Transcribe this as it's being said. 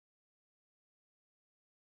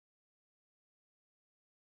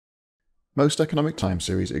Most economic time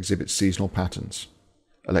series exhibit seasonal patterns.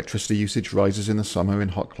 Electricity usage rises in the summer in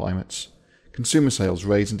hot climates. Consumer sales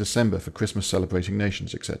rise in December for Christmas celebrating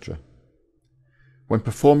nations, etc. When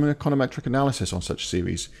performing econometric analysis on such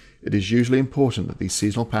series, it is usually important that these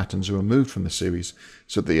seasonal patterns are removed from the series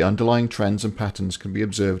so that the underlying trends and patterns can be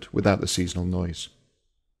observed without the seasonal noise.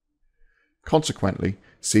 Consequently,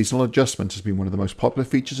 seasonal adjustment has been one of the most popular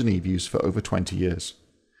features in EViews for over 20 years.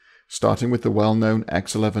 Starting with the well-known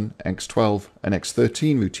X11, X12 and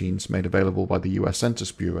X13 routines made available by the US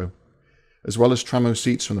Census Bureau, as well as tram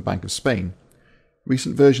receipts from the Bank of Spain,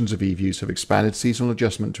 recent versions of EViews have expanded seasonal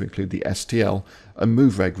adjustment to include the STL and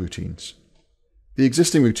MoveReg routines. The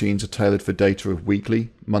existing routines are tailored for data of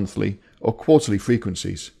weekly, monthly or quarterly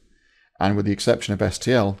frequencies, and with the exception of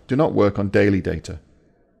STL, do not work on daily data.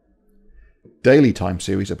 Daily time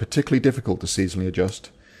series are particularly difficult to seasonally adjust,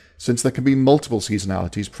 since there can be multiple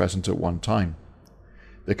seasonalities present at one time.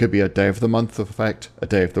 There could be a day of the month effect, a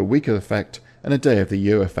day of the week effect, and a day of the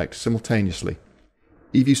year effect simultaneously.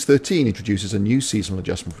 EViews 13 introduces a new seasonal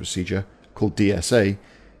adjustment procedure called DSA,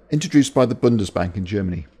 introduced by the Bundesbank in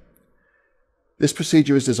Germany. This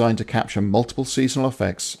procedure is designed to capture multiple seasonal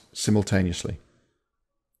effects simultaneously.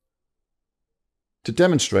 To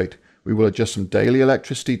demonstrate, we will adjust some daily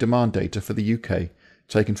electricity demand data for the UK,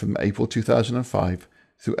 taken from April 2005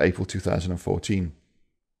 through April 2014.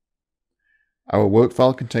 Our work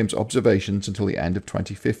file contains observations until the end of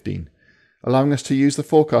 2015, allowing us to use the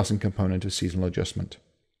forecasting component of seasonal adjustment.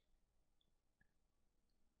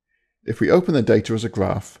 If we open the data as a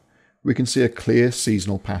graph, we can see a clear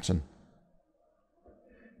seasonal pattern.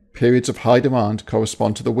 Periods of high demand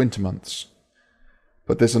correspond to the winter months,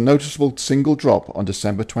 but there's a noticeable single drop on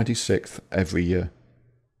December 26th every year.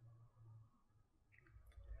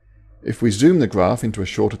 If we zoom the graph into a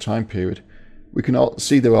shorter time period, we can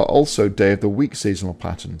see there are also day of the week seasonal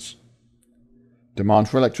patterns. Demand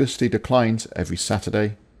for electricity declines every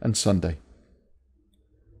Saturday and Sunday.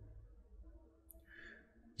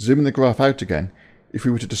 Zooming the graph out again, if we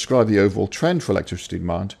were to describe the overall trend for electricity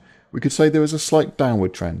demand, we could say there is a slight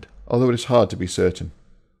downward trend, although it is hard to be certain.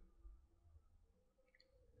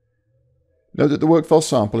 Note that the workfile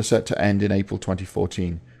sample is set to end in April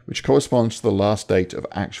 2014, which corresponds to the last date of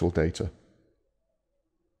actual data.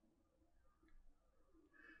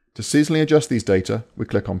 To seasonally adjust these data, we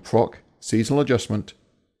click on Proc, Seasonal Adjustment,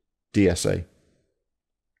 DSA.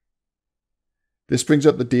 This brings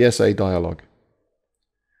up the DSA dialog.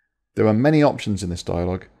 There are many options in this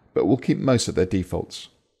dialog, but we'll keep most of their defaults.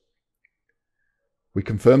 We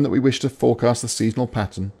confirm that we wish to forecast the seasonal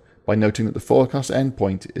pattern by noting that the forecast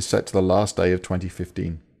endpoint is set to the last day of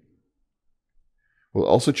 2015. We'll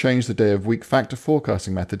also change the day of week factor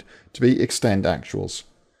forecasting method to be extend actuals,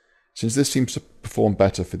 since this seems to perform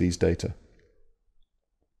better for these data.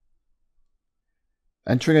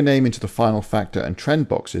 Entering a name into the final factor and trend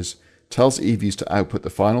boxes tells EViews to output the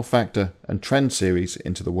final factor and trend series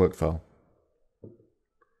into the workfile.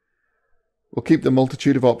 We'll keep the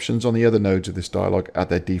multitude of options on the other nodes of this dialog at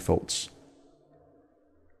their defaults,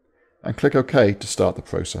 and click OK to start the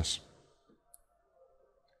process.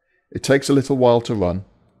 It takes a little while to run,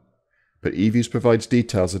 but EViews provides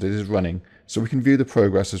details that it is running so we can view the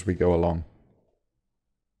progress as we go along.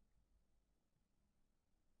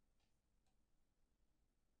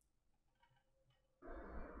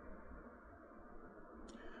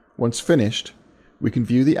 Once finished, we can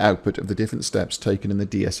view the output of the different steps taken in the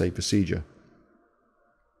DSA procedure.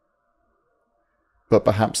 But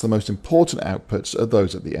perhaps the most important outputs are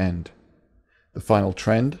those at the end: the final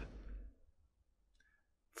trend,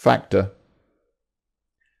 factor,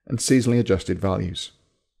 and seasonally adjusted values.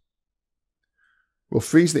 We'll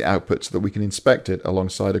freeze the output so that we can inspect it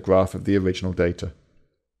alongside a graph of the original data.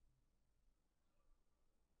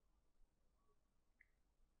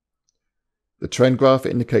 The trend graph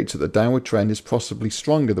indicates that the downward trend is possibly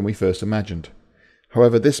stronger than we first imagined.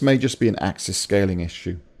 However, this may just be an axis scaling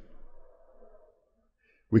issue.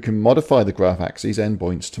 We can modify the graph axes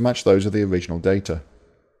endpoints to match those of the original data.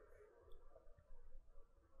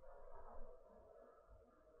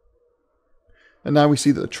 And now we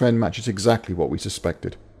see that the trend matches exactly what we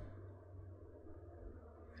suspected.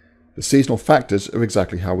 The seasonal factors are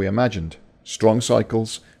exactly how we imagined: strong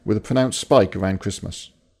cycles with a pronounced spike around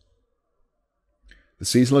Christmas. The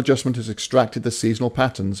seasonal adjustment has extracted the seasonal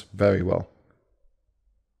patterns very well.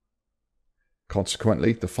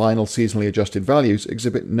 Consequently, the final seasonally adjusted values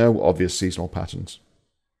exhibit no obvious seasonal patterns.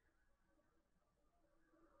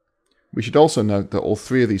 We should also note that all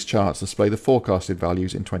three of these charts display the forecasted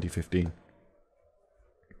values in 2015.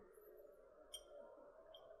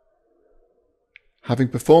 Having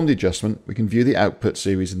performed the adjustment, we can view the output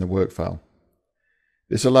series in the work file.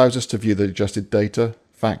 This allows us to view the adjusted data,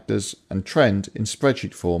 factors, and trend in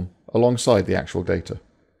spreadsheet form alongside the actual data.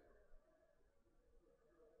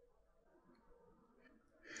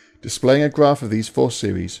 Displaying a graph of these four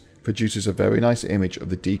series produces a very nice image of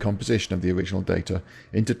the decomposition of the original data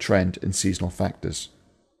into trend and seasonal factors.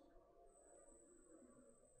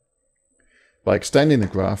 By extending the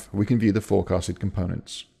graph, we can view the forecasted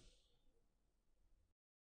components.